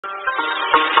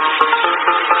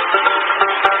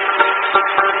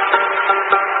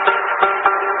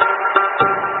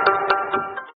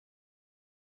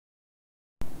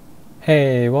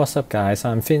Hey, what's up guys,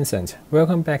 I'm Vincent.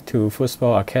 Welcome back to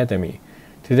Foosball Academy.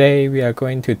 Today we are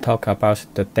going to talk about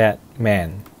the dead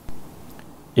man.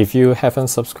 If you haven't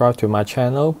subscribed to my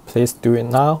channel, please do it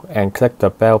now and click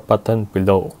the bell button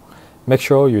below. Make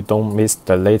sure you don't miss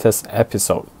the latest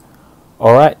episode.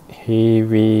 Alright, here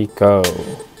we go.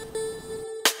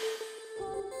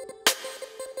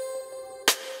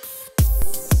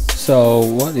 So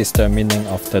what is the meaning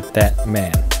of the dead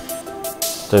man?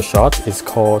 The shot is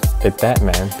called a dead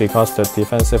man because the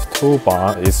defensive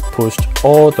toolbar is pushed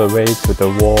all the way to the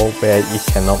wall where it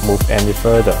cannot move any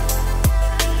further.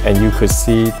 And you could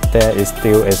see there is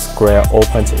still a square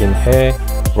opened in here,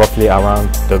 roughly around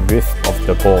the width of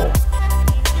the ball.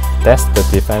 That's the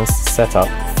defense setup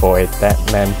for a dead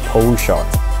man pull shot.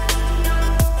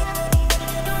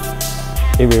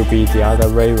 It will be the other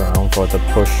way around for the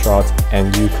push shot,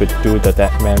 and you could do the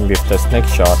dead man with the snake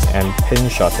shot and pin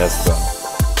shot as well.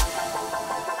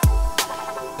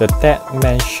 The dead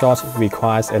man shot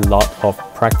requires a lot of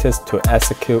practice to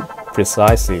execute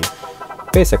precisely.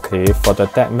 Basically, for the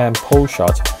dead man pull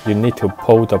shot, you need to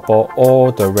pull the ball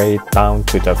all the way down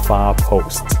to the far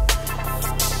post.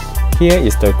 Here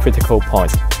is the critical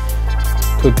point.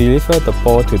 To deliver the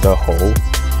ball to the hole,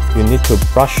 you need to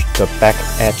brush the back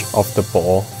edge of the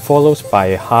ball, followed by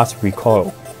a hard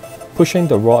recoil, pushing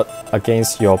the rod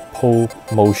against your pull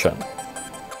motion.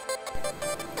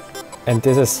 And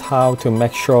this is how to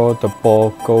make sure the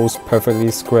ball goes perfectly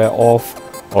square off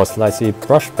or slightly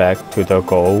brushed back to the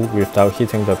goal without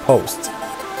hitting the post.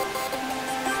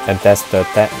 And that's the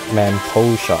dead man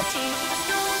pull shot.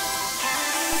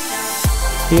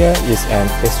 Here is an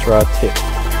extra tip.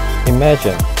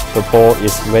 Imagine the ball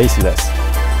is weightless.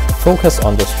 Focus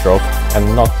on the stroke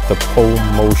and not the pull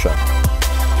motion.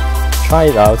 Try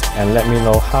it out and let me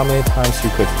know how many times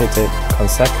you could hit it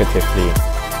consecutively.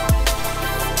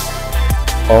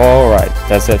 Alright,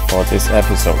 that's it for this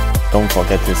episode. Don't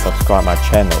forget to subscribe my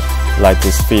channel, like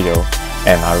this video,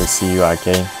 and I will see you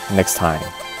again next time.